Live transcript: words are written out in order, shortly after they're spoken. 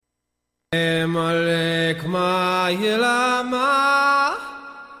Malek ma yelama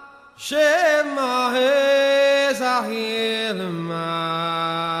Shema hezahilma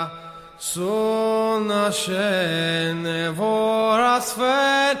Sona shen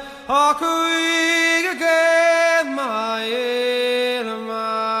vorasfen Akuig again ma yelma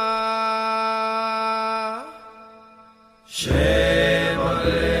Shema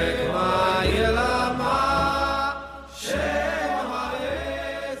Malek ma yelama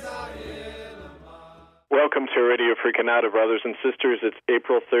Welcome to Radio Free Canada, brothers and sisters. It's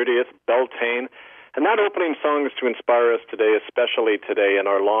April 30th, Beltane, and that opening song is to inspire us today, especially today in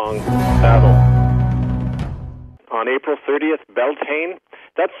our long battle. On April 30th, Beltane,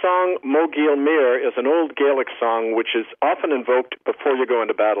 that song, Mo Gael Mir, is an old Gaelic song which is often invoked before you go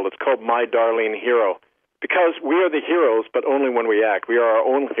into battle. It's called My Darling Hero, because we are the heroes, but only when we act. We are our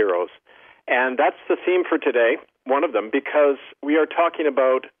own heroes. And that's the theme for today, one of them, because we are talking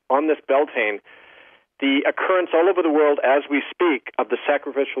about, on this Beltane, the occurrence all over the world as we speak of the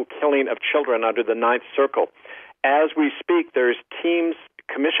sacrificial killing of children under the Ninth Circle. As we speak, there's teams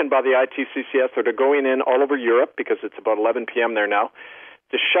commissioned by the ITCCS that are going in all over Europe, because it's about 11 p.m. there now,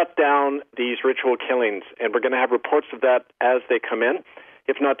 to shut down these ritual killings. And we're going to have reports of that as they come in.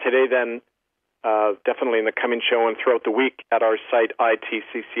 If not today, then definitely in the coming show and throughout the week at our site,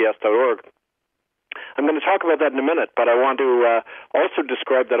 itccs.org. I'm going to talk about that in a minute, but I want to also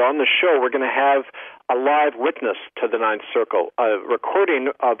describe that on the show we're going to have a live witness to the Ninth Circle, a recording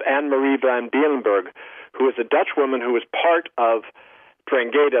of Anne-Marie van Blijenburgh, who is a Dutch woman who was part of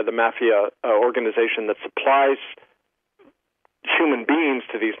Drangheta, the mafia organization that supplies human beings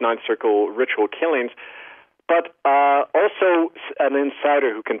to these Ninth Circle ritual killings, but also an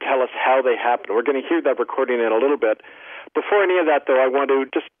insider who can tell us how they happen. We're going to hear that recording in a little bit. Before any of that, though, I want to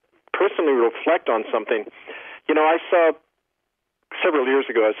just personally reflect on something. You know, I saw several years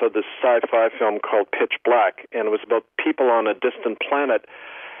ago, I saw this sci-fi film called Pitch Black, and it was about people on a distant planet.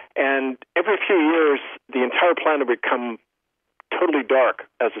 And every few years, the entire planet would become totally dark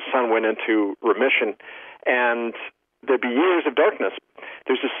as the sun went into remission, and there'd be years of darkness.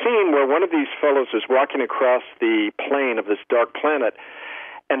 There's a scene where one of these fellows is walking across the plane of this dark planet,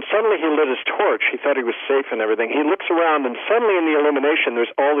 and suddenly he lit his torch. He thought he was safe and everything. He looks around, and suddenly in the illumination,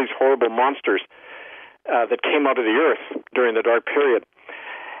 there's all these horrible monsters that came out of the earth during the dark period.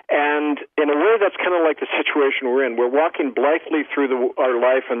 And in a way, that's kind of like the situation we're in. We're walking blithely through our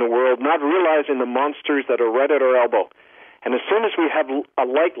life in the world, not realizing the monsters that are right at our elbow. And as soon as we have a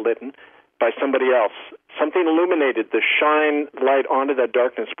light lit by somebody else, something illuminated to shine light onto that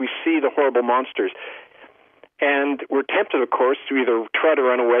darkness, we see the horrible monsters. And we're tempted, of course, to either try to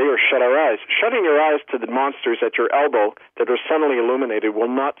run away or shut our eyes. Shutting your eyes to the monsters at your elbow that are suddenly illuminated will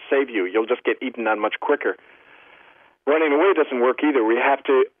not save you. You'll just get eaten that much quicker. Running away doesn't work either. We have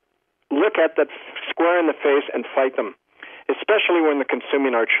to look at that square in the face and fight them, especially when they're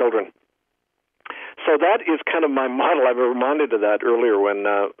consuming our children. So that is kind of my model. I was reminded of that earlier when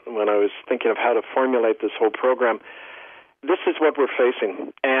I was thinking of how to formulate this whole program. This is what we're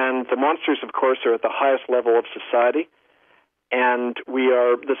facing. And the monsters, of course, are at the highest level of society. And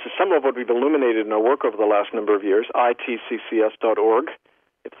this is some of what we've illuminated in our work over the last number of years, itccs.org,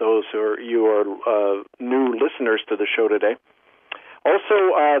 if you are new listeners to the show today.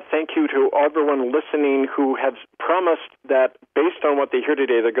 Also, thank you to everyone listening who has promised that based on what they hear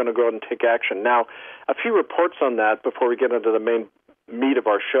today, they're going to go out and take action. Now, a few reports on that before we get into the main meat of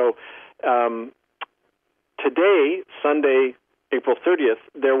our show. Today, Sunday, April 30th,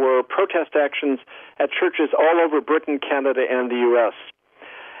 there were protest actions at churches all over Britain, Canada, and the U.S.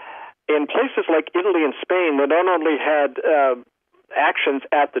 In places like Italy and Spain, they not only had actions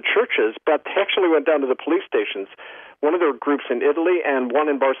at the churches, but they actually went down to the police stations. One of the groups in Italy and one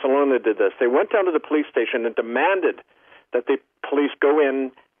in Barcelona did this. They went down to the police station and demanded that the police go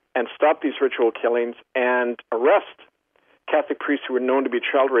in and stop these ritual killings and arrest Catholic priests who were known to be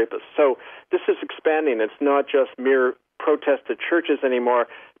child rapists. So this is expanding. It's not just mere protest at churches anymore.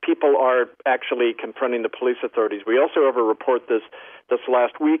 People are actually confronting the police authorities. We also have a report this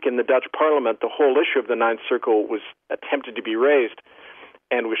last week in the Dutch Parliament. The whole issue of the Ninth Circle was attempted to be raised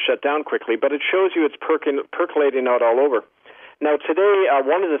and was shut down quickly, but it shows you it's percolating out all over. Now today,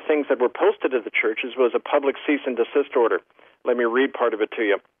 one of the things that were posted at the churches was a public cease and desist order. Let me read part of it to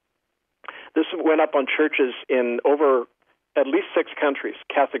you. This went up on churches in over at least 6 countries,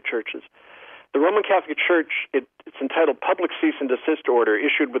 Catholic churches. The Roman Catholic Church, it's entitled Public Cease and Desist Order,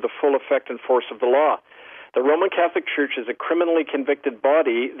 issued with the full effect and force of the law. The Roman Catholic Church is a criminally convicted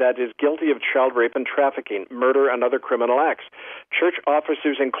body that is guilty of child rape and trafficking, murder, and other criminal acts. Church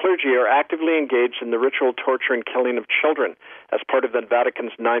officers and clergy are actively engaged in the ritual torture and killing of children as part of the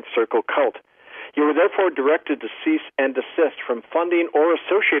Vatican's Ninth Circle cult. You are therefore directed to cease and desist from funding or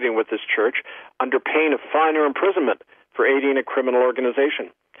associating with this church under pain of fine or imprisonment for aiding a criminal organization.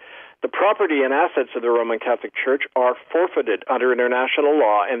 The property and assets of the Roman Catholic Church are forfeited under international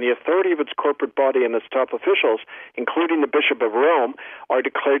law, and the authority of its corporate body and its top officials, including the Bishop of Rome, are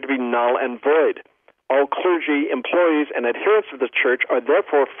declared to be null and void. All clergy, employees, and adherents of the Church are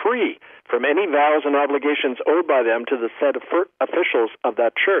therefore free from any vows and obligations owed by them to the said officials of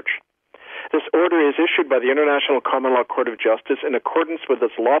that Church. This order is issued by the International Common Law Court of Justice in accordance with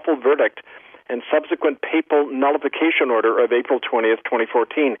its lawful verdict and subsequent papal nullification order of April 20th,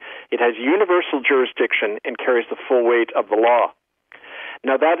 2014. It has universal jurisdiction and carries the full weight of the law.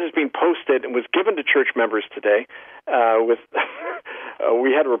 Now, that has been posted and was given to church members today.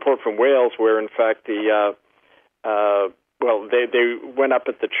 We had a report from Wales where, in fact, they went up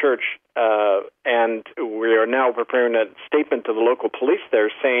at the church, and we are now preparing a statement to the local police there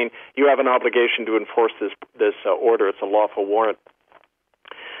saying you have an obligation to enforce this order. It's a lawful warrant.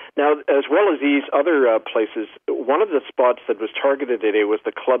 Now, as well as these other places, one of the spots that was targeted today was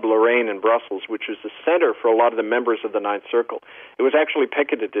the Club Lorraine in Brussels, which is the center for a lot of the members of the Ninth Circle. It was actually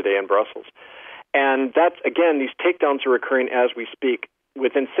picketed today in Brussels. And that's, again, these takedowns are occurring as we speak.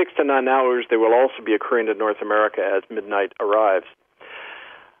 Within 6 to 9 hours, they will also be occurring in North America as midnight arrives.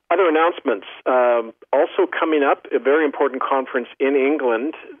 Other announcements. Also coming up, a very important conference in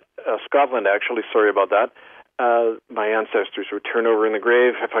England, Scotland, actually, sorry about that. My ancestors would turn over in the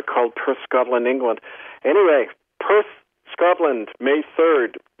grave if I called Perth, Scotland, England. Anyway, Perth, Scotland, May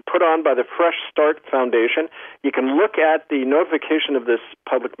 3rd, put on by the Fresh Start Foundation. You can look at the notification of this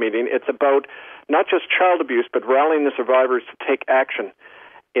public meeting. It's about not just child abuse, but rallying the survivors to take action.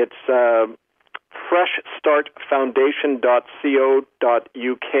 It's freshstartfoundation.co.uk.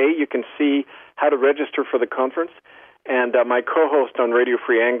 You can see how to register for the conference. And my co-host on Radio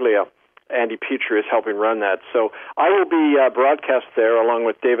Free Anglia, Andy Peacher, is helping run that. So I will be broadcast there along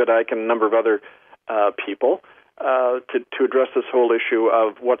with David Icke and a number of other people to address this whole issue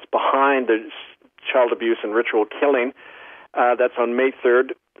of what's behind the child abuse and ritual killing. That's on May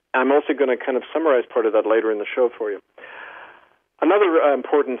 3rd. I'm also going to kind of summarize part of that later in the show for you. Another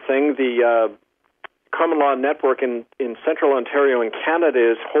important thing, the Common Law Network in Central Ontario in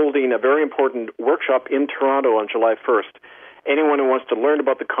Canada is holding a very important workshop in Toronto on July 1st. Anyone who wants to learn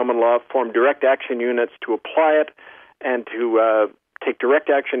about the common law, form direct action units to apply it, and to take direct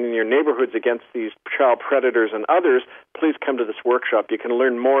action in your neighborhoods against these child predators and others, please come to this workshop. You can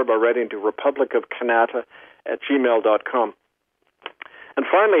learn more by writing to republicofcanada@gmail.com. And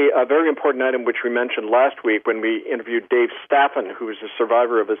finally, a very important item which we mentioned last week when we interviewed Dave Staffen, who is a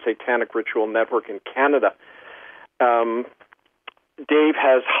survivor of a satanic ritual network in Canada. Dave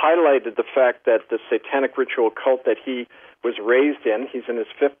has highlighted the fact that the satanic ritual cult that he was raised in, he's in his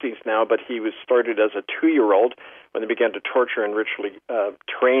 50s now, but he was started as a 2-year-old when they began to torture and ritually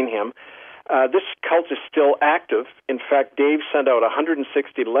train him. This cult is still active. In fact, Dave sent out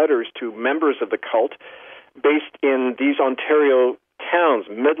 160 letters to members of the cult based in these Ontario towns,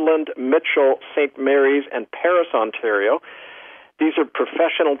 Midland, Mitchell, St. Mary's, and Paris, Ontario. These are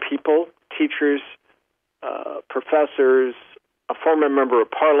professional people, teachers, professors, a former member of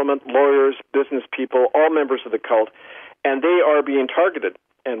Parliament, lawyers, business people, all members of the cult, and they are being targeted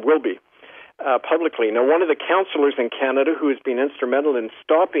and will be publicly. Now, one of the counselors in Canada who has been instrumental in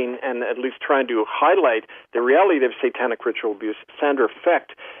stopping and at least trying to highlight the reality of satanic ritual abuse, Sandra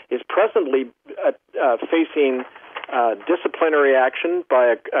Fecht, is presently facing disciplinary action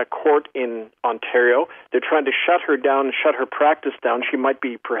by a court in Ontario. They're trying to shut her down and shut her practice down. She might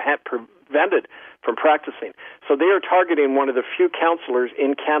be prevented from practicing. So they are targeting one of the few counselors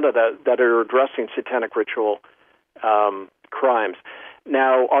in Canada that are addressing satanic ritual crimes.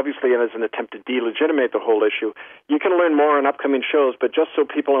 Now, obviously, as an attempt to delegitimate the whole issue, you can learn more on upcoming shows, but just so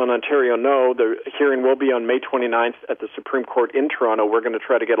people in Ontario know, the hearing will be on May 29th at the Supreme Court in Toronto. We're going to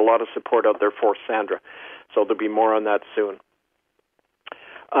try to get a lot of support out there for Sandra. So there'll be more on that soon.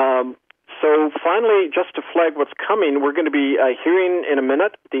 So finally, just to flag what's coming, we're going to be hearing in a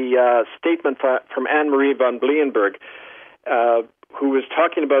minute the statement from Anne-Marie van Blijenburgh, who was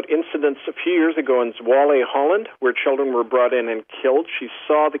talking about incidents a few years ago in Zwolle, Holland, where children were brought in and killed. She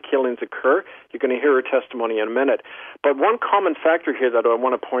saw the killings occur. You're going to hear her testimony in a minute. But one common factor here that I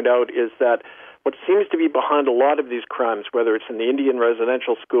want to point out is that what seems to be behind a lot of these crimes, whether it's in the Indian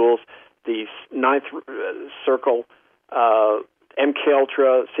residential schools, the Ninth Circle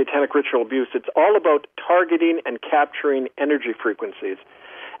MKUltra, satanic ritual abuse. It's all about targeting and capturing energy frequencies.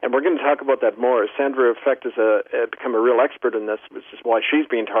 And we're going to talk about that more. Sandra Effect has become a real expert in this, which is why she's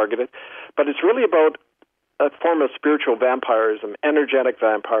being targeted. But it's really about a form of spiritual vampirism, energetic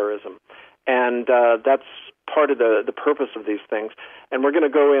vampirism. And that's part of the purpose of these things. And we're going to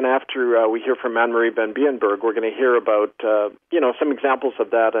go in after we hear from Anne-Marie van Blijenburgh. We're going to hear about, some examples of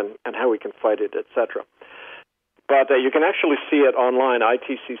that and how we can fight it, etc. But you can actually see it online,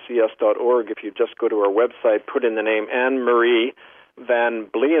 itccs.org. If you just go to our website, put in the name Anne-Marie van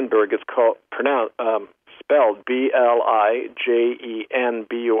Blijenburgh. It's spelled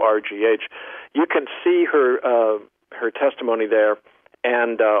Blijenburgh. You can see her testimony there,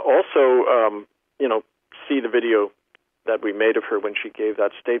 and also see the video that we made of her when she gave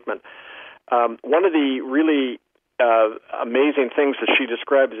that statement. One of the really amazing things that she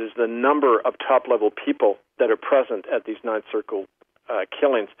describes is the number of top-level people that are present at these Ninth Circle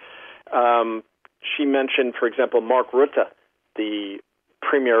killings. She mentioned, for example, Mark Rutte, the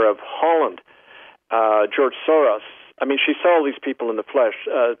Premier of Holland, George Soros. I mean, she saw all these people in the flesh,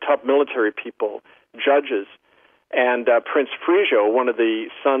 top military people, judges, and Prince Friso, one of the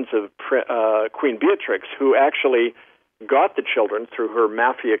sons of Queen Beatrix, who actually got the children through her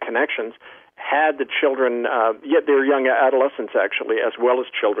mafia connections, had the children, yet they were young adolescents actually, as well as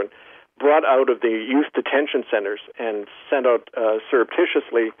children, brought out of the youth detention centers and sent out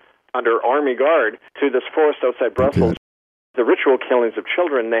surreptitiously under army guard to this forest outside Brussels. The ritual killings of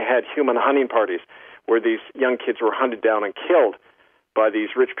children, they had human hunting parties where these young kids were hunted down and killed by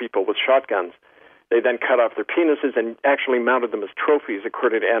these rich people with shotguns. They then cut off their penises and actually mounted them as trophies,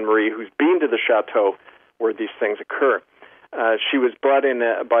 according to Anne-Marie, who's been to the chateau where these things occur. She was brought in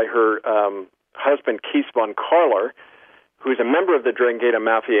by her husband, Kees van Karler, who's a member of the Drangheta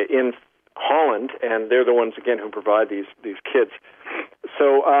Mafia in Holland, and they're the ones, again, who provide these kids.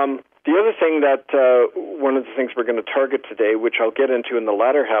 So the other thing that one of the things we're going to target today, which I'll get into in the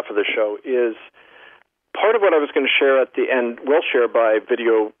latter half of the show, is part of what I was going to share at the end, we'll share by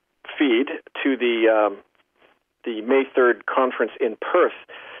video feed to the May 3rd conference in Perth,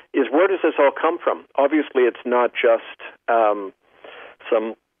 is where does this all come from? Obviously, it's not just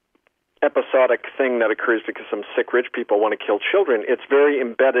some episodic thing that occurs because some sick rich people want to kill children. It's very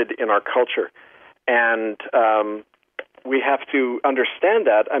embedded in our culture. And we have to understand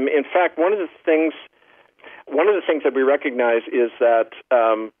that. I mean, in fact, one of the things that we recognize is that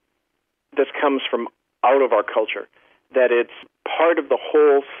this comes from out of our culture, that it's part of the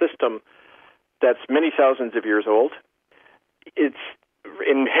whole system that's many thousands of years old. It's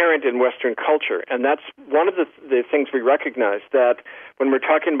inherent in Western culture, and that's one of the things we recognize, that when we're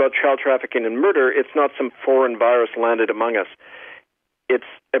talking about child trafficking and murder, it's not some foreign virus landed among us. It's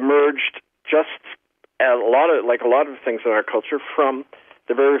emerged just a lot of things in our culture from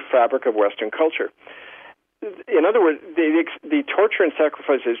the very fabric of Western culture. In other words, the torture and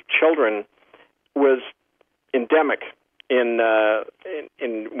sacrifice of children was endemic in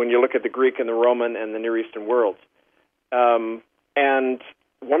when you look at the Greek and the Roman and the Near Eastern worlds. And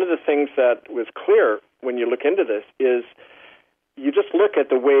one of the things that was clear when you look into this is you just look at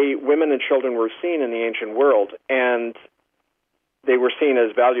the way women and children were seen in the ancient world, and they were seen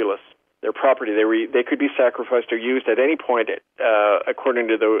as valueless. Their property, they could be sacrificed or used at any point according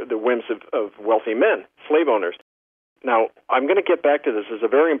to the whims of wealthy men, slave owners. Now, I'm going to get back to this as a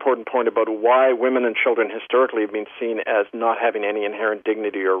very important point about why women and children historically have been seen as not having any inherent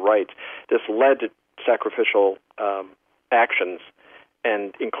dignity or rights. This led to sacrificial actions,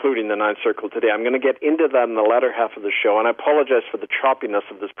 and including the Ninth Circle today. I'm going to get into that in the latter half of the show, and I apologize for the choppiness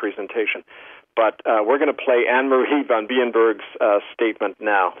of this presentation. But we're going to play Anne-Marie van Blijenburgh's statement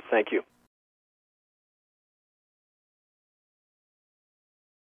now. Thank you.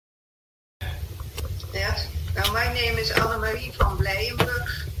 Yes. Now, my name is Anne-Marie van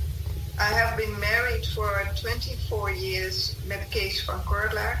Blijenburgh. I have been married for 24 years met Kees van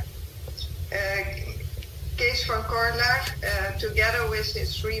Korlaar. Kees van Korlaar, together with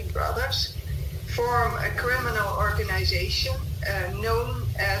his three brothers, form a criminal organization known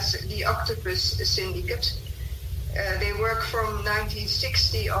as the Octopus Syndicate. They work from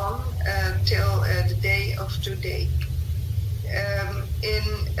 1960 on till the day of today. In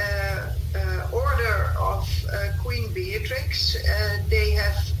order of Queen Beatrix, they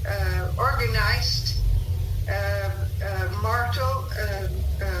have organized martel,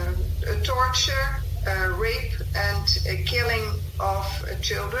 torture, rape and killing of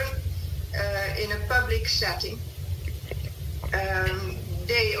children in a public setting.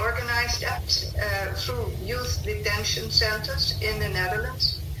 They organized that through youth detention centers in the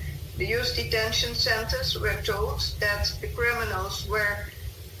Netherlands. The youth detention centers were told that the criminals were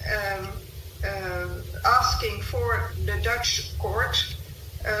asking for the Dutch court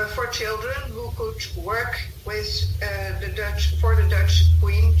for children who could work with the Dutch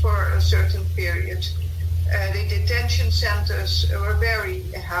Queen for a certain period. The detention centers were very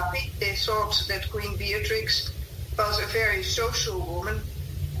happy. They thought that Queen Beatrix was a very social woman,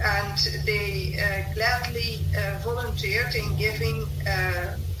 and they gladly volunteered in giving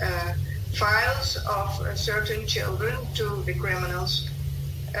files of certain children to the criminals.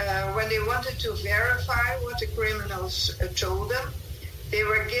 When they wanted to verify what the criminals told them, they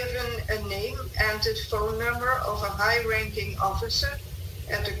were given a name and the phone number of a high-ranking officer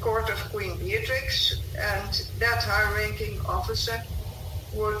at the court of Queen Beatrix, and that high-ranking officer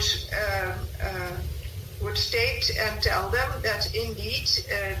would state and tell them that indeed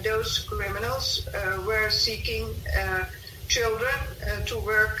those criminals were seeking children to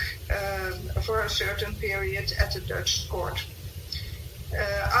work for a certain period at the Dutch court.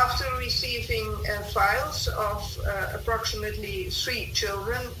 After receiving files of approximately 3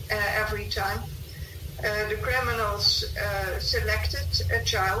 children every time, the criminals selected a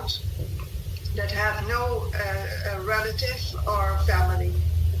child that had no relative or family.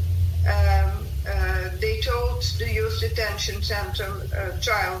 They told the youth detention center,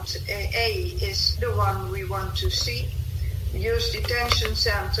 child A is the one we want to see. The youth detention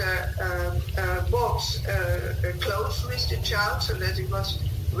center bought clothes with the child so that it was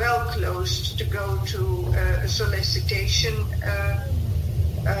well clothed to go to a solicitation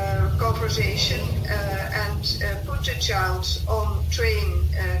conversation, and put the child on train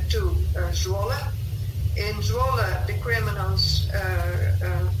to Zwolle. In Zwolle, the criminals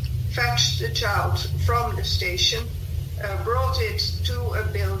fetched the child from the station, brought it to a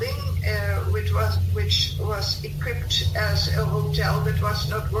building which was equipped as a hotel but was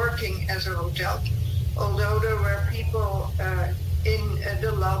not working as a hotel, although there were people in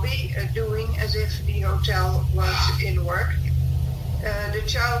the lobby doing as if the hotel was in work. The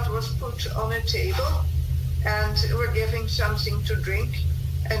child was put on a table and were giving something to drink,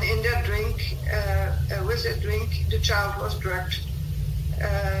 and in that drink, with that drink, the child was drugged.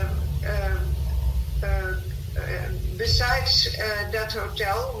 Besides that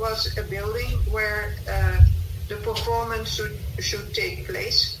hotel was a building where the performance should take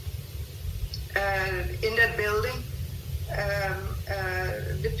place. In that building,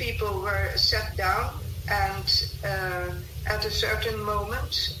 the people were sat down, and at a certain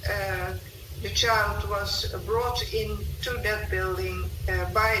moment, the child was brought into that building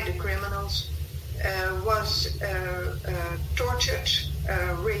by the criminals, was tortured,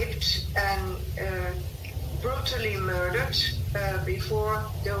 raped, and brutally murdered before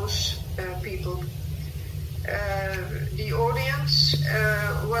those people. The audience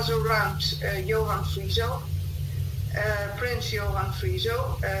was around Johan Frieso, Prince Johan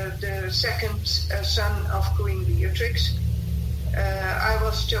Frieso, the second son of Queen Beatrix. I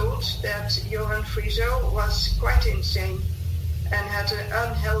was told that Johan Frieso was quite insane and had an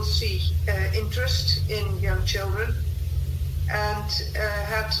unhealthy interest in young children, and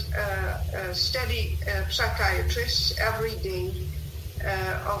had steady psychiatrists every day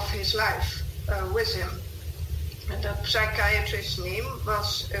of his life with him. And the psychiatrist's name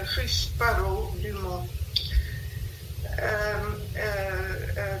was Gus Parot-Dumont.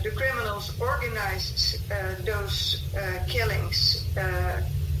 The criminals organized those killings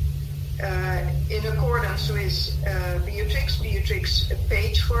in accordance with Beatrix. Beatrix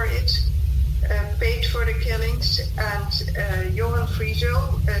paid for it, paid for the killings, and Johan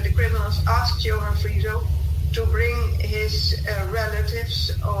Frieso, the criminals asked Johan Frieso to bring his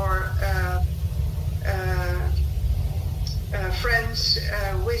relatives or friends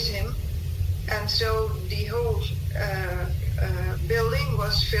with him, and so the whole building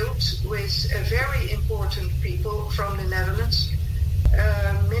was filled with very important people from the Netherlands,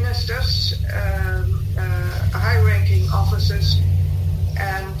 ministers, high-ranking officers,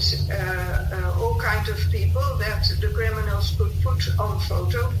 and all kinds of people that the criminals could put on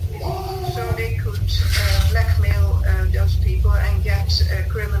photo, so they could blackmail those people and get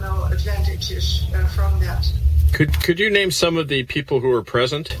criminal advantages from that. Could you name some of the people who were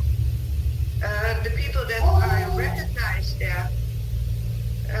present? The people that I recognized there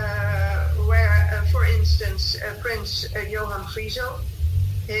were, for instance, Prince Johan Frieso,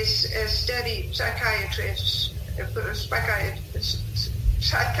 his steady psychiatrist Gus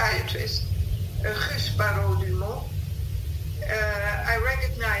Parot-Dumont. I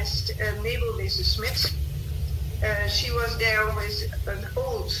recognized Mabel Smith. She was there with an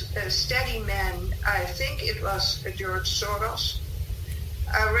old, steady man. I think it was George Soros.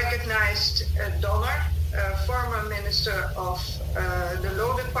 I recognized Donner, former Minister of the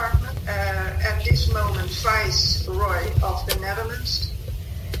Law Department, at this moment Viceroy of the Netherlands.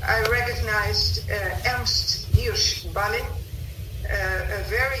 I recognized Ernst Hirsch-Balling, a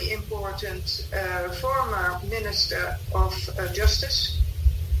very important former Minister of Justice.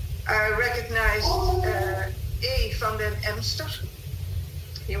 I recognized A. van den Emster.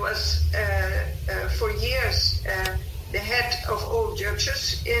 He was for years the head of all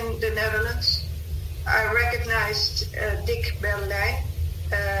judges in the Netherlands. I recognized Dick Berlijn,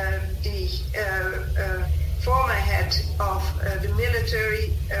 the former head of the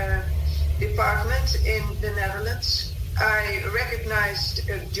military department in the Netherlands. I recognized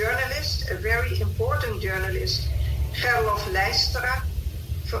a journalist, a very important journalist, Gerlof Leistra,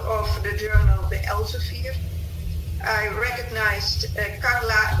 of the journal The Elsevier. I recognized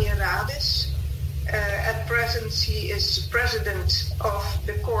Carla Irades. At present, he is president of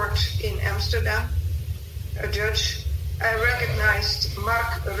the court in Amsterdam, a judge. I recognized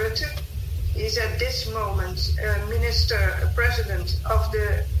Mark Rutte. He's at this moment president of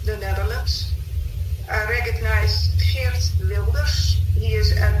the Netherlands. I recognized Geert Wilders. He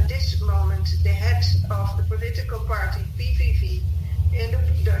is at this moment the head of the political party PVV in the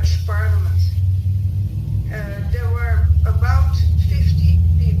Dutch parliament. There were about 50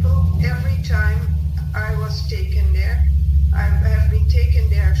 people every time I was taken there. I have been taken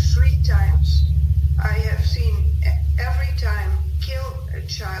there 3 times. I have seen every time a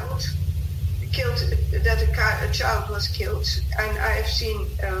child was killed, and I have seen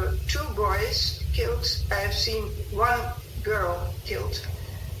 2 boys killed. I have seen 1 girl killed.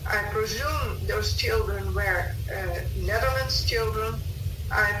 I presume those children were Netherlands children.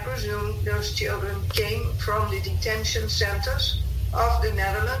 I presume those children came from the detention centers of the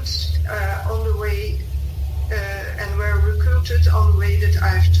Netherlands on the way and were recruited on the way that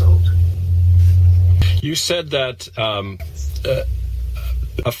I've told. You said that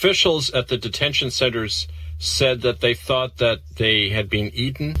officials at the detention centers said that they thought that they had been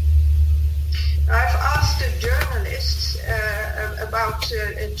eaten. I've asked the journalists about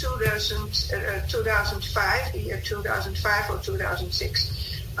in 2005, the year 2005 or 2006.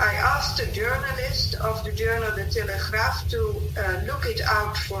 I asked the journalist of the journal De Telegraaf to look it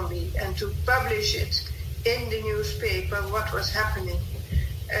out for me and to publish it in the newspaper, what was happening.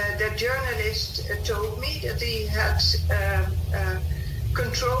 The journalist told me that he had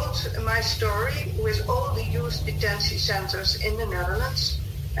controlled my story with all the youth detention centers in the Netherlands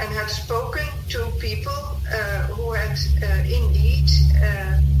and had spoken to people who had indeed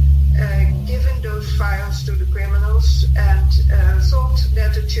given those files to the criminals and thought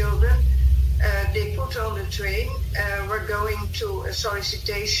that the children they put on the train were going to a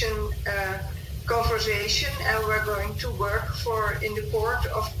solicitation conversation and were going to work in the court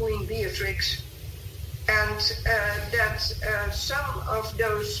of Queen Beatrix. And that some of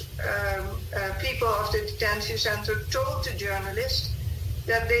those people of the detention center told the journalist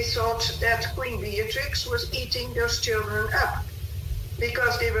that they thought that Queen Beatrix was eating those children up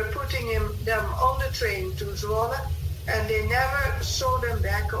because they were putting them on the train to Zwolle and they never saw them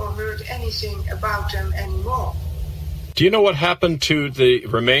back or heard anything about them anymore. Do you know what happened to the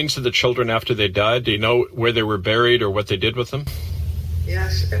remains of the children after they died? Do you know where they were buried or what they did with them?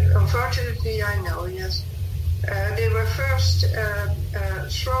 Yes, unfortunately I know, yes. They were first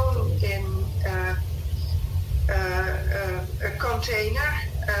thrown in a container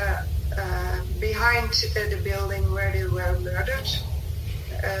behind the building where they were murdered,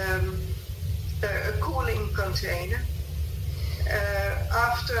 a cooling container.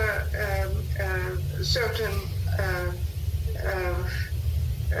 After certain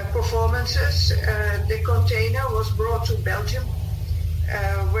performances, the container was brought to Belgium,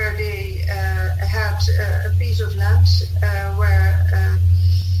 where they had a piece of land where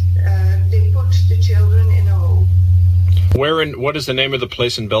they put the children in a hole. What is the name of the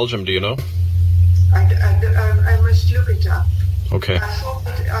place in Belgium? Do you know? I must look it up. Okay. I thought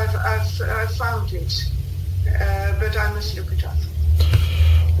that I've found it, but I must look it up.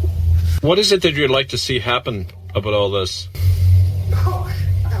 What is it that you'd like to see happen about all this? Oh,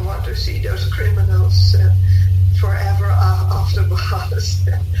 I want to see those criminals forever off the bars.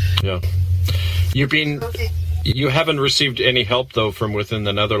 Yeah. You haven't received any help, though, from within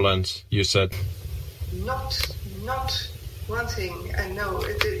the Netherlands, you said. Not one thing. I know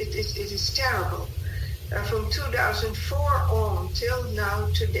it is terrible. From 2004 on till now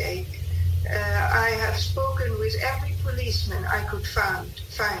today, I have spoken with every policeman I could find.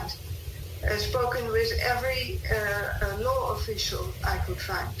 Spoken with every law official I could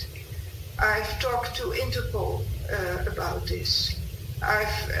find. I've talked to Interpol about this.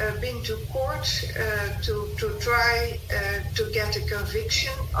 I've been to court to try to get a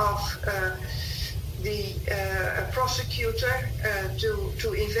conviction of the prosecutor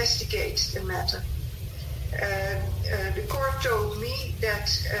to investigate the matter. The court told me that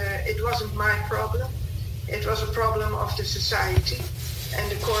it wasn't my problem, it was a problem of the society,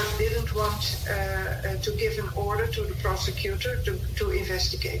 and the court didn't want to give an order to the prosecutor to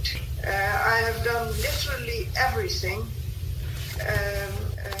investigate. I have done literally everything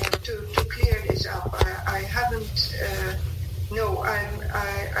to clear this up. I haven't.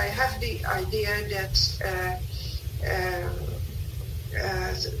 I have the idea that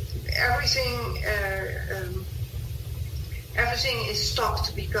everything is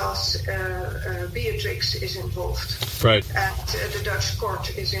stopped because Beatrix is involved. Right. And the Dutch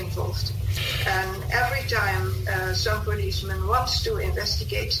court is involved. And every time some policeman wants to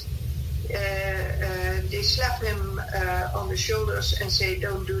investigate, they slap him on the shoulders and say,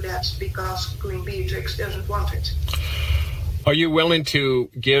 don't do that because Queen Beatrix doesn't want it. Are you willing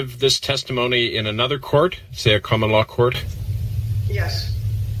to give this testimony in another court, say a common law court? Yes.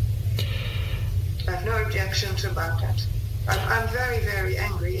 I have no objections about that. I'm very, very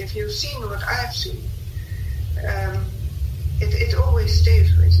angry. If you've seen what I've seen, it always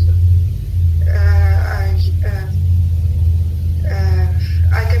stays with you.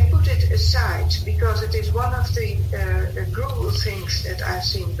 I can put it aside because it is one of the cruel things that I've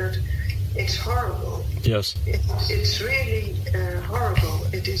seen, but it's horrible. Yes. It's really horrible.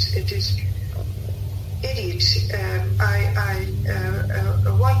 It is idiot.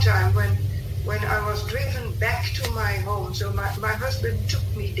 One time when I was driven back to my home, so my husband took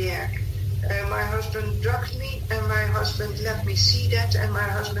me there. My husband drugged me, and my husband let me see that, and my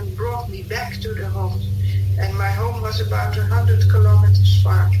husband brought me back to the home. And my home was about 100 kilometers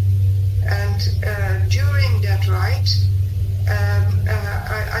far. And during that ride,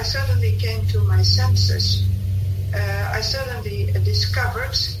 I suddenly came to my senses. I suddenly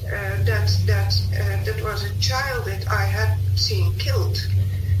discovered that was a child that I had seen killed.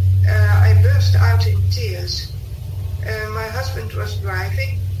 I burst out in tears. My husband was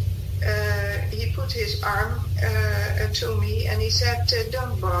driving. He put his arm to me and he said,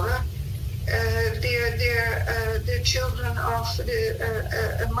 don't bother. They're children of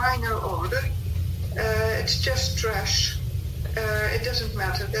a minor order. It's just trash. It doesn't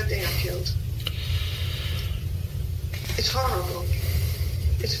matter that they are killed. It's horrible.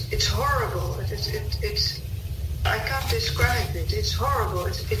 It's horrible. It's I can't describe it. It's horrible.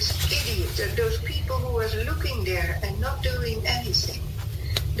 It's idiot. Those people who was looking there and not doing anything,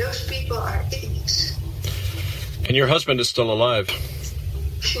 those people are idiots. And your husband is still alive.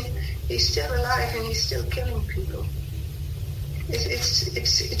 He's still alive and he's still killing people.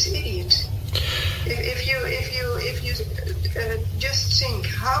 It's idiot. If you just think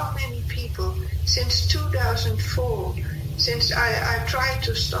how many people since 2004, since I tried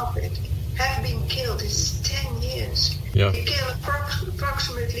to stop it, have been killed. It's 10 years. Yeah. You kill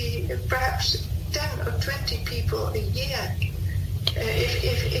approximately perhaps 10 or 20 people a year,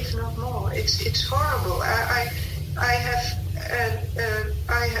 if not more. It's horrible. I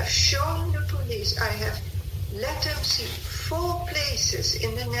have shown the police. I have let them see 4 places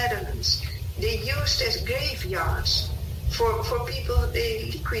in the Netherlands they used as graveyards for people.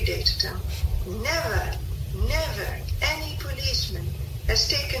 They liquidated them. Never any policeman has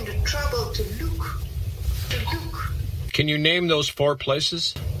taken the trouble to look. Can you name those 4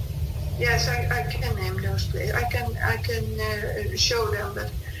 places? Yes, I can name those places. I can show them,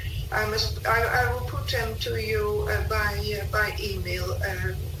 but I will put them to you by email.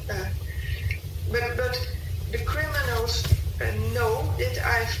 But the criminals know that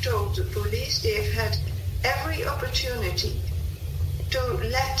I've told the police. They've had every opportunity to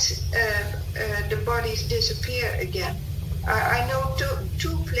let the bodies disappear again. I know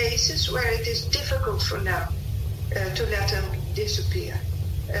two places where it is difficult for now to let them disappear.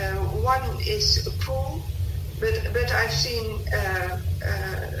 One is a pool, but I've seen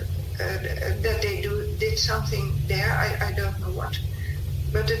that they did something there. I don't know what,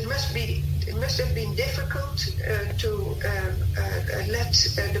 but it must have been difficult to let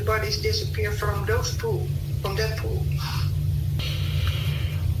the bodies disappear from that pool.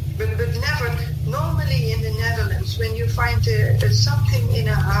 But never. Normally in the Netherlands, when you find something in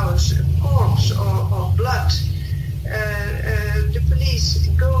a house, a corpse or blood, the police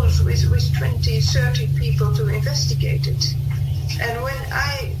goes with 20, 30 people to investigate it. And when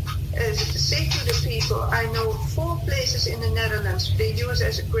I say to the people, I know 4 places in the Netherlands they use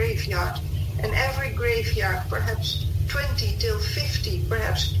as a graveyard, and every graveyard, perhaps 20 till 50,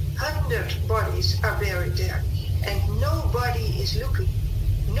 perhaps 100 bodies are buried there. and nobody is looking.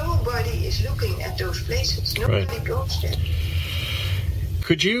 Nobody is looking at those places. Nobody goes there.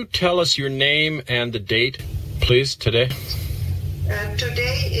 Could you tell us your name and the date, please, today?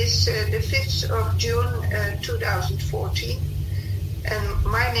 Today is the 5th of June 2014, and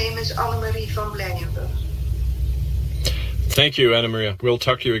my name is Annemarie van Blijenburgh. Thank you, Anna Maria. We'll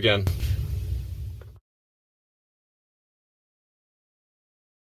talk to you again.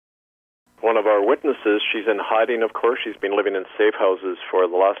 One of our witnesses, she's in hiding, of course. She's been living in safe houses for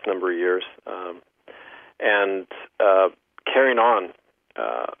the last number of years, and carrying on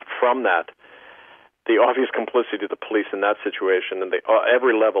from that, the obvious complicity of the police in that situation, and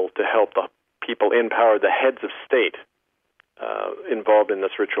every level to help the people in power, the heads of state, involved in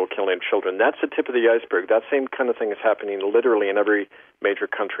this ritual killing of children. That's the tip of the iceberg. That same kind of thing is happening literally in every major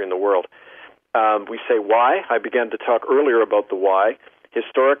country in the world. We say why. I began to talk earlier about the why.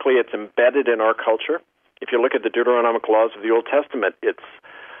 Historically, it's embedded in our culture. If you look at the Deuteronomic laws of the Old Testament, it's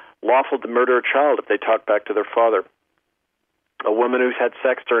lawful to murder a child if they talk back to their father. A woman who's had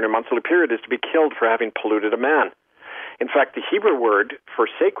sex during her monthly period is to be killed for having polluted a man. In fact, the Hebrew word for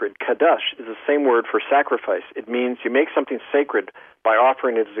sacred, kadosh, is the same word for sacrifice. It means you make something sacred by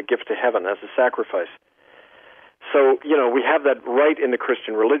offering it as a gift to heaven, as a sacrifice. So, we have that right in the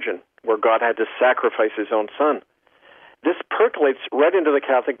Christian religion, where God had to sacrifice his own son. This percolates right into the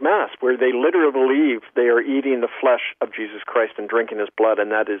Catholic Mass, where they literally believe they are eating the flesh of Jesus Christ and drinking his blood, and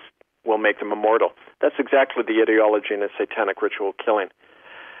that will make them immortal. That's exactly the ideology in a satanic ritual killing.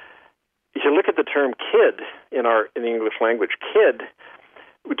 If you look at the term kid in the English language, kid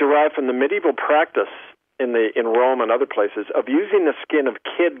derived from the medieval practice in Rome and other places of using the skin of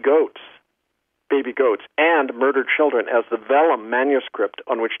kid goats, baby goats, and murdered children as the vellum manuscript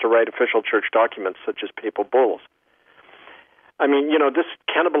on which to write official church documents such as papal bulls. I mean, this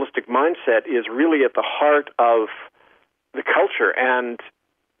cannibalistic mindset is really at the heart of the culture. And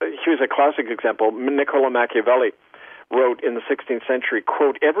here's a classic example. Niccolo Machiavelli wrote in the 16th century,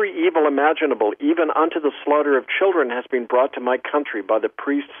 quote, "Every evil imaginable, even unto the slaughter of children, has been brought to my country by the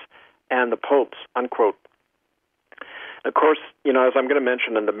priests and the popes," unquote. Of course, as I'm going to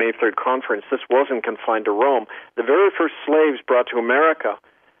mention in the May 3rd conference, this wasn't confined to Rome. The very first slaves brought to America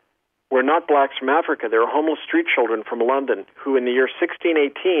were not blacks from Africa. They were homeless street children from London who in the year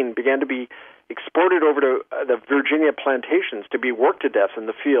 1618 began to be exported over to the Virginia plantations to be worked to death in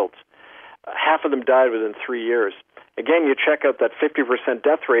the fields. Half of them died within 3 years. Again, you check out that 50%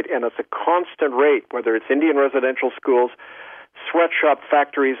 death rate, and it's a constant rate, whether it's Indian residential schools, sweatshop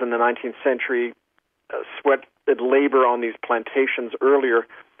factories in the 19th century, sweat labor on these plantations earlier.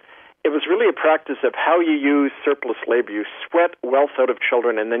 It was really a practice of how you use surplus labor. You sweat wealth out of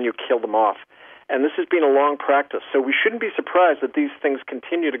children, and then you kill them off. And this has been a long practice, so we shouldn't be surprised that these things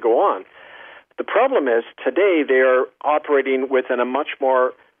continue to go on. The problem is, today they are operating within a much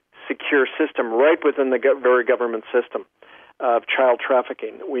more secure system, right within the very government system of child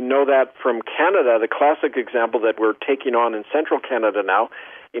trafficking. We know that from Canada. The classic example that we're taking on in central Canada now,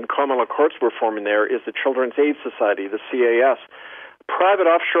 in common law courts we're forming there, is the Children's Aid Society, the CAS. Private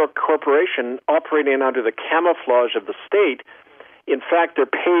offshore corporation operating under the camouflage of the state. In fact, they're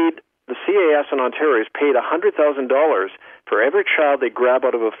paid, the CAS in Ontario is paid $100,000 for every child they grab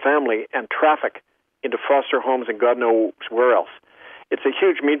out of a family and traffic into foster homes and God knows where else. It's a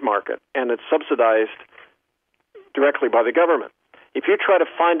huge meat market, and it's subsidized directly by the government. If you try to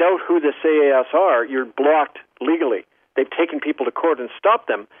find out who the CAS are, you're blocked legally. They've taken people to court and stopped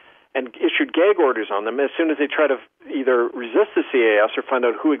them and issued gag orders on them as soon as they try to either resist the CAS or find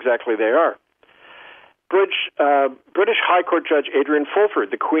out who exactly they are. British High Court Judge Adrian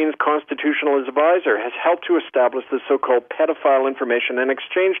Fulford, the Queen's constitutional advisor, has helped to establish the so-called Pedophile Information and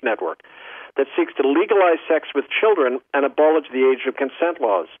Exchange Network that seeks to legalize sex with children and abolish the age of consent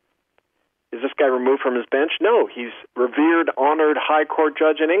laws. Is this guy removed from his bench? No, he's revered, honored High Court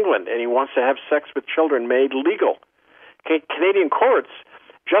judge in England, and he wants to have sex with children made legal. Canadian courts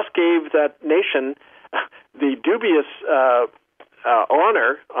just gave that nation the dubious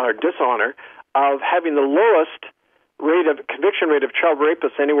honor or dishonor of having the lowest conviction rate of child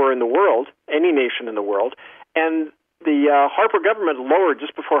rapists anywhere in the world, any nation in the world, and the Harper government lowered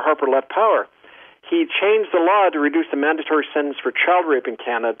just before Harper left power. He changed the law to reduce the mandatory sentence for child rape in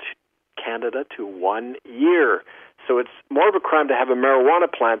Canada to 1 year. So it's more of a crime to have a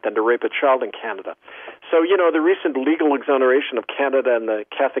marijuana plant than to rape a child in Canada. So, the recent legal exoneration of Canada and the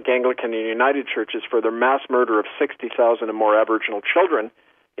Catholic, Anglican, and United Churches for their mass murder of 60,000 and more Aboriginal children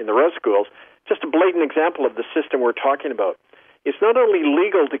in the res schools, just a blatant example of the system we're talking about. It's not only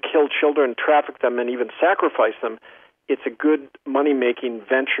legal to kill children, traffic them, and even sacrifice them, it's a good money-making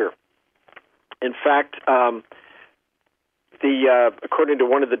venture. In fact, according to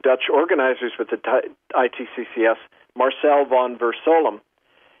one of the Dutch organizers with the ITCCS, Marcel van Versolem,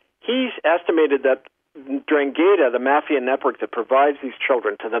 he's estimated that Drangheta, the mafia network that provides these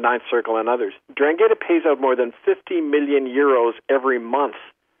children to the Ninth Circle and others, Drangheta pays out more than 50 million euros every month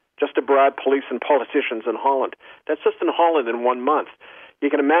just to bribe police and politicians in Holland. That's just in Holland in 1 month. You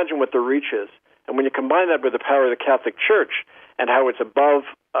can imagine what the reach is. And when you combine that with the power of the Catholic Church and how it's above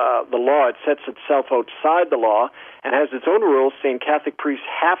the law, it sets itself outside the law and has its own rules saying Catholic priests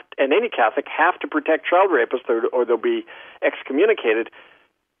and any Catholic have to protect child rapists or they'll be excommunicated.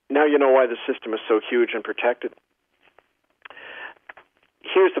 Now you know why the system is so huge and protected.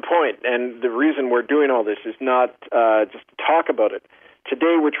 Here's the point, and the reason we're doing all this is not just to talk about it.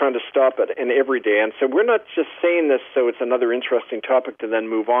 Today we're trying to stop it, and every day. And so we're not just saying this so it's another interesting topic to then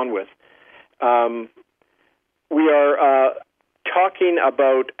move on with. We are talking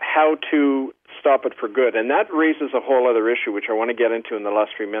about how to stop it for good, and that raises a whole other issue, which I want to get into in the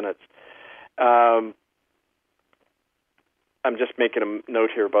last few minutes. I'm just making a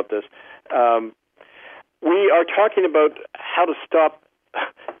note here about this. We are talking about how to stop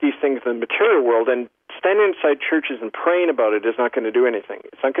these things in the material world, and standing inside churches and praying about it is not going to do anything.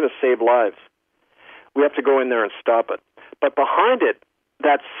 It's not going to save lives. We have to go in there and stop it. But behind it,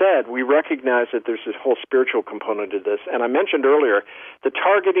 that said, we recognize that there's this whole spiritual component to this. And I mentioned earlier the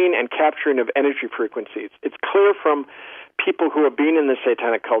targeting and capturing of energy frequencies. It's clear from people who have been in the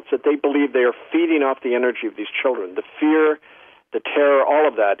satanic cults that they believe they are feeding off the energy of these children. The fear, the terror, all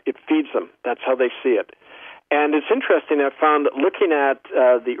of that, it feeds them. That's how they see it. And it's interesting, I found, looking at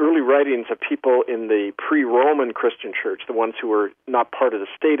the early writings of people in the pre-Roman Christian church, the ones who were not part of the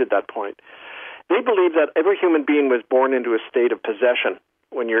state at that point, they believed that every human being was born into a state of possession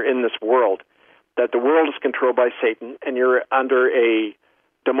when you're in this world, that the world is controlled by Satan, and you're under a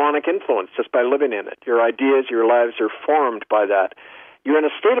demonic influence just by living in it. Your ideas, your lives are formed by that. You're in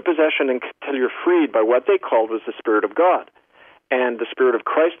a state of possession until you're freed by what they called was the Spirit of God and the Spirit of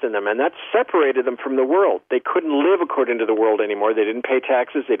Christ in them, and that separated them from the world. They couldn't live according to the world anymore. They didn't pay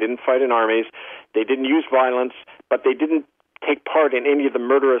taxes. They didn't fight in armies. They didn't use violence, but they didn't take part in any of the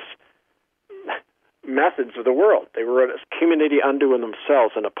murderous methods of the world. They were a community unto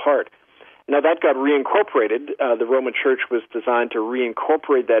themselves and apart. Now, that got reincorporated. The Roman Church was designed to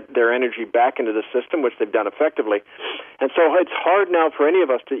reincorporate their energy back into the system, which they've done effectively. And so it's hard now for any of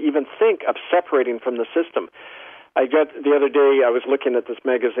us to even think of separating from the system. The other day, I was looking at this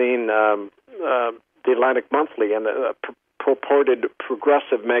magazine, The Atlantic Monthly, and a purported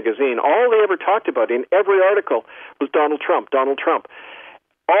progressive magazine. All they ever talked about in every article was Donald Trump.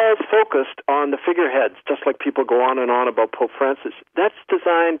 All focused on the figureheads, just like people go on and on about Pope Francis. That's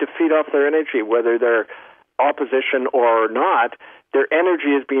designed to feed off their energy, whether they're opposition or not. Their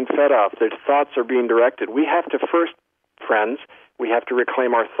energy is being fed off. Their thoughts are being directed. We have to first, friends, we have to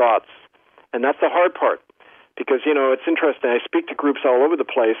reclaim our thoughts. And that's the hard part. Because, it's interesting. I speak to groups all over the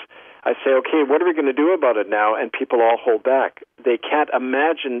place. I say, okay, what are we going to do about it now? And people all hold back. They can't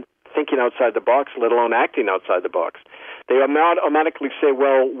imagine thinking outside the box, let alone acting outside the box. They automatically say,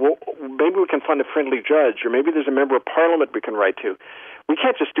 well, maybe we can find a friendly judge, or maybe there's a member of parliament we can write to. We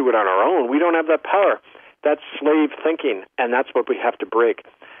can't just do it on our own. We don't have that power. That's slave thinking, and that's what we have to break.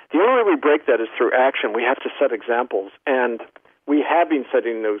 The only way we break that is through action. We have to set examples, and we have been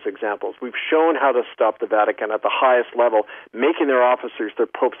setting those examples. We've shown how to stop the Vatican at the highest level, making their officers, their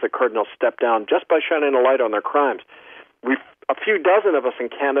popes, their cardinals step down just by shining a light on their crimes. A few dozen of us in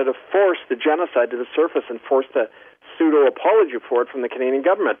Canada forced the genocide to the surface and forced a pseudo-apology for it from the Canadian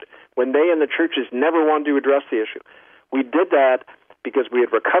government when they and the churches never wanted to address the issue. We did that because we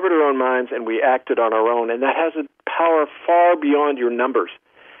had recovered our own minds and we acted on our own, and that has a power far beyond your numbers.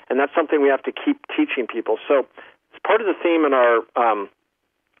 And that's something we have to keep teaching people. So it's part of the theme in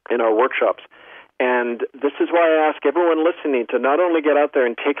our workshops. And this is why I ask everyone listening to not only get out there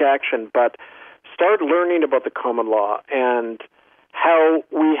and take action, but start learning about the common law and how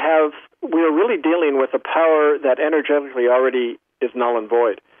we're really dealing with a power that energetically already is null and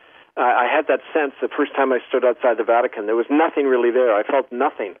void. I had that sense the first time I stood outside the Vatican. There was nothing really there. I felt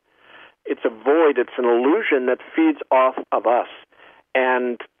nothing. It's a void. It's an illusion that feeds off of us.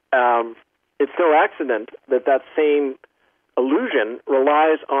 And it's no accident that same illusion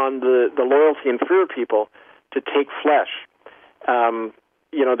relies on the loyalty and fear of people to take flesh.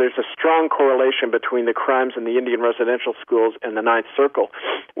 There's a strong correlation between the crimes in the Indian residential schools and the Ninth Circle.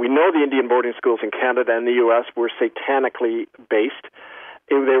 We know the Indian boarding schools in Canada and the U.S. were satanically based.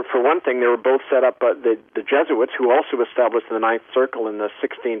 For one thing, they were both set up by the Jesuits, who also established the Ninth Circle in the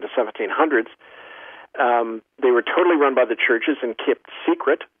 16 to 1700s. They were totally run by the churches and kept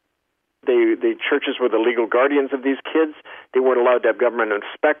secret. the churches were the legal guardians of these kids. They weren't allowed to have government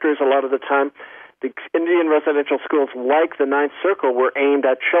inspectors a lot of the time. The Indian residential schools, like the Ninth Circle, were aimed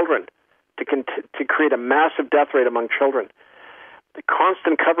at children to create a massive death rate among children. The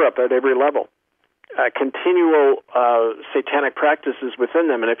constant cover-up at every level. Continual satanic practices within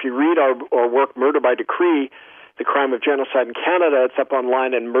them. And if you read our work, Murder by Decree, The Crime of Genocide in Canada, it's up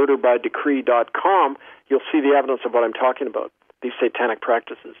online at murderbydecree.com. You'll see the evidence of what I'm talking about, these satanic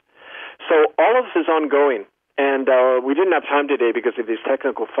practices. So all of this is ongoing, and we didn't have time today because of these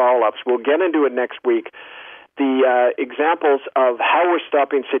technical follow-ups. We'll get into it next week. The examples of how we're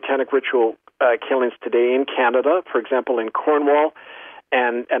stopping satanic ritual killings today in Canada, for example, in Cornwall,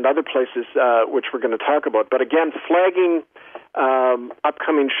 and other places which we're going to talk about. But again, flagging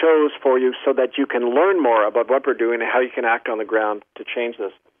upcoming shows for you so that you can learn more about what we're doing and how you can act on the ground to change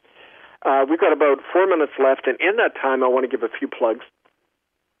this. We've got about 4 minutes left, and in that time, I want to give a few plugs.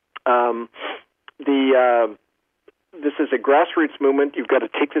 This is a grassroots movement. You've got to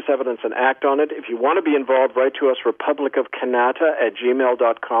take this evidence and act on it. If you want to be involved, write to us,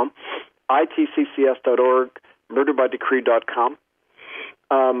 republicofcanada@gmail.com, itccs.org, murderbydecree.com.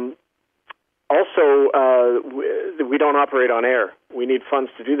 We don't operate on air. We need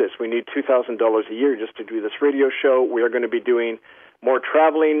funds to do this. We need $2,000 a year just to do this radio show. We are going to be doing more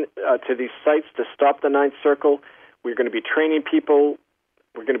traveling to these sites to stop the Ninth Circle. We're going to be training people.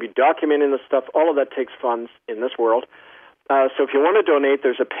 We're going to be documenting this stuff. All of that takes funds in this world. So if you want to donate,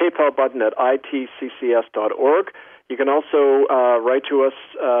 there's a PayPal button at itccs.org. You can also write to us,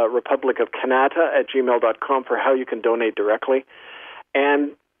 republicofcanada@gmail.com, for how you can donate directly.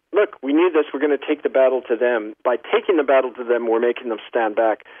 And look, we need this. We're going to take the battle to them. By taking the battle to them, we're making them stand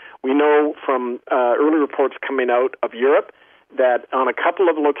back. We know from early reports coming out of Europe that on a couple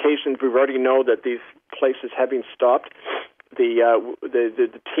of locations, we already know that these places have been stopped. The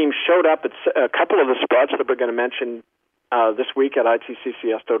team showed up at a couple of the spots that we're going to mention this week at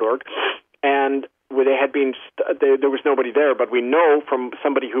itccs.org, and where they had been, there was nobody there, but we know from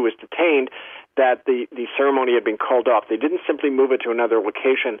somebody who was detained that the ceremony had been called off. They didn't simply move it to another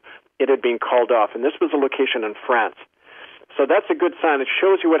location. It had been called off, and this was a location in France. So that's a good sign. It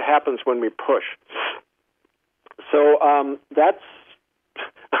shows you what happens when we push. So that's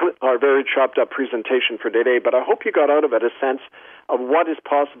our very chopped-up presentation for today, but I hope you got out of it a sense of what is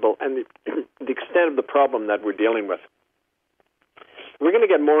possible and the extent of the problem that we're dealing with. We're going to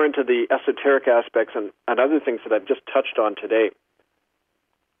get more into the esoteric aspects and other things that I've just touched on today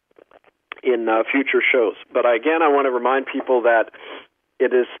in future shows. But again, I want to remind people that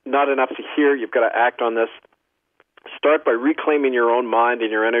it is not enough to hear. You've got to act on this. Start by reclaiming your own mind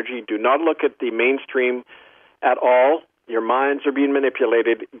and your energy. Do not look at the mainstream at all. Your minds are being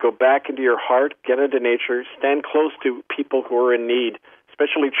manipulated. Go back into your heart. Get into nature. Stand close to people who are in need,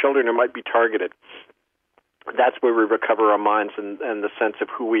 especially children who might be targeted. That's where we recover our minds and the sense of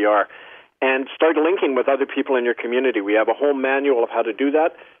who we are. And start linking with other people in your community. We have a whole manual of how to do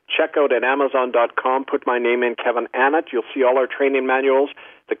that. Check out at Amazon.com. Put my name in, Kevin Annett. You'll see all our training manuals,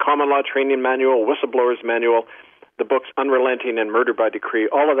 the Common Law Training Manual, Whistleblowers Manual, the books Unrelenting and Murder by Decree,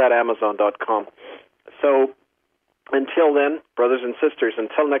 all of that Amazon.com. So until then, brothers and sisters,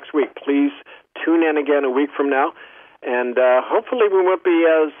 until next week, please tune in again a week from now. And hopefully we won't be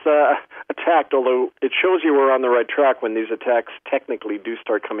as attacked, although it shows you we're on the right track when these attacks technically do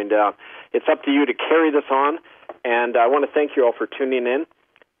start coming down. It's up to you to carry this on, and I want to thank you all for tuning in.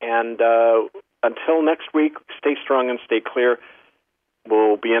 And until next week, stay strong and stay clear.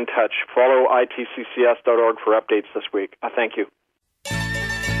 We'll be in touch. Follow itccs.org for updates this week. Thank you.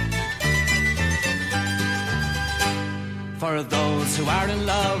 For those who are in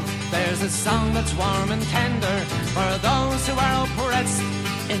love, there's a song that's warm and tender. For those who are oppressed,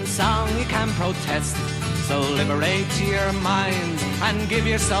 in song you can protest. So liberate your mind and give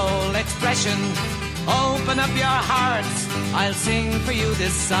your soul expression. Open up your hearts, I'll sing for you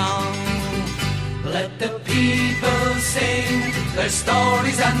this song. Let the people sing their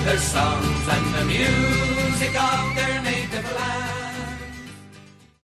stories and their songs and the music of their native land.